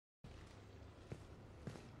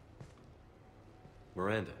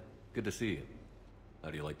Miranda, good to see you. How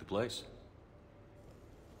do you like the place?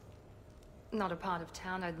 Not a part of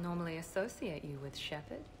town I'd normally associate you with,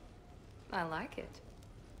 Shepard. I like it.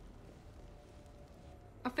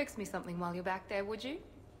 Fix me something while you're back there, would you?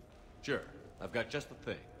 Sure, I've got just the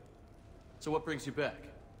thing. So what brings you back?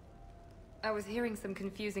 I was hearing some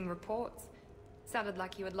confusing reports. Sounded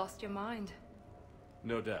like you had lost your mind.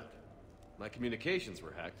 No doubt. My communications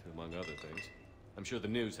were hacked, among other things. I'm sure the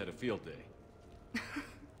news had a field day.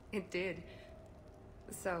 It did.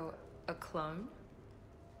 So, a clone?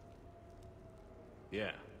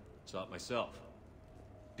 Yeah, saw it myself.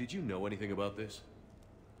 Did you know anything about this?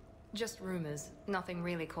 Just rumors. Nothing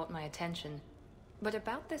really caught my attention. But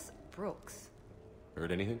about this Brooks.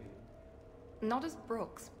 Heard anything? Not as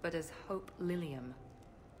Brooks, but as Hope Lilium.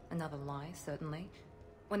 Another lie, certainly.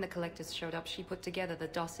 When the collectors showed up, she put together the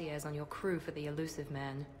dossiers on your crew for the elusive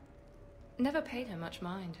man. Never paid her much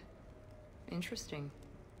mind. Interesting.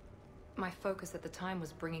 My focus at the time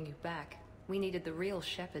was bringing you back. We needed the real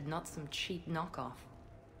Shepard, not some cheap knockoff.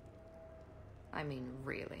 I mean,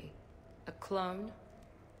 really. A clone?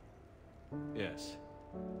 Yes.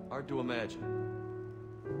 Hard to imagine.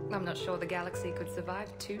 I'm not sure the galaxy could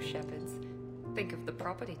survive two Shepards. Think of the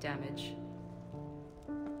property damage.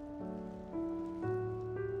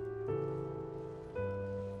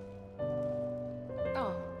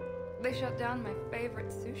 Oh, they shut down my favorite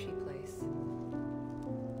sushi place.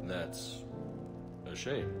 That's a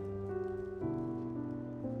shame.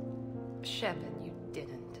 Shepard, you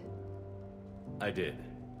didn't. I did.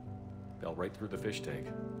 Fell right through the fish tank.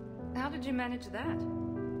 How did you manage that?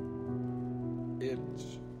 It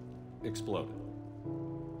exploded.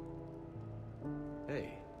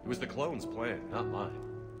 Hey, it was the clone's plan, not mine.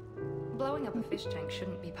 Blowing up a fish tank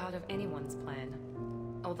shouldn't be part of anyone's plan.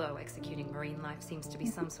 Although executing marine life seems to be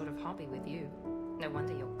some sort of hobby with you. No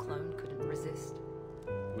wonder your clone couldn't resist.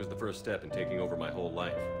 It was the first step in taking over my whole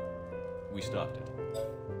life. We stopped it.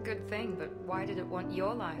 Good thing, but why did it want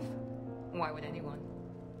your life? Why would anyone?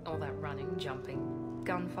 All that running, jumping,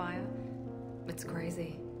 gunfire. It's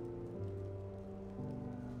crazy.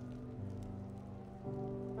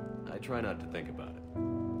 I try not to think about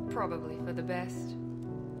it. Probably for the best.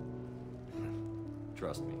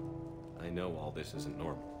 Trust me, I know all this isn't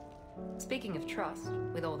normal. Speaking of trust,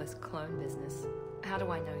 with all this clone business, how do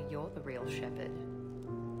I know you're the real Shepard?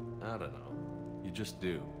 I don't know. You just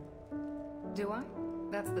do. Do I?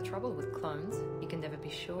 That's the trouble with clones. You can never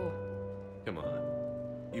be sure. Come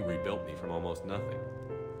on. You rebuilt me from almost nothing.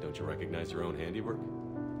 Don't you recognize your own handiwork?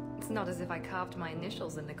 It's not as if I carved my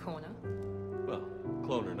initials in the corner. Well,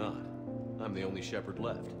 clone or not, I'm the only Shepard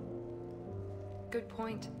left. Good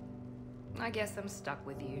point. I guess I'm stuck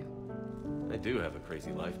with you. I do have a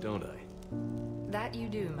crazy life, don't I? That you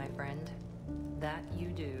do, my friend. That you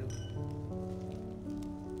do.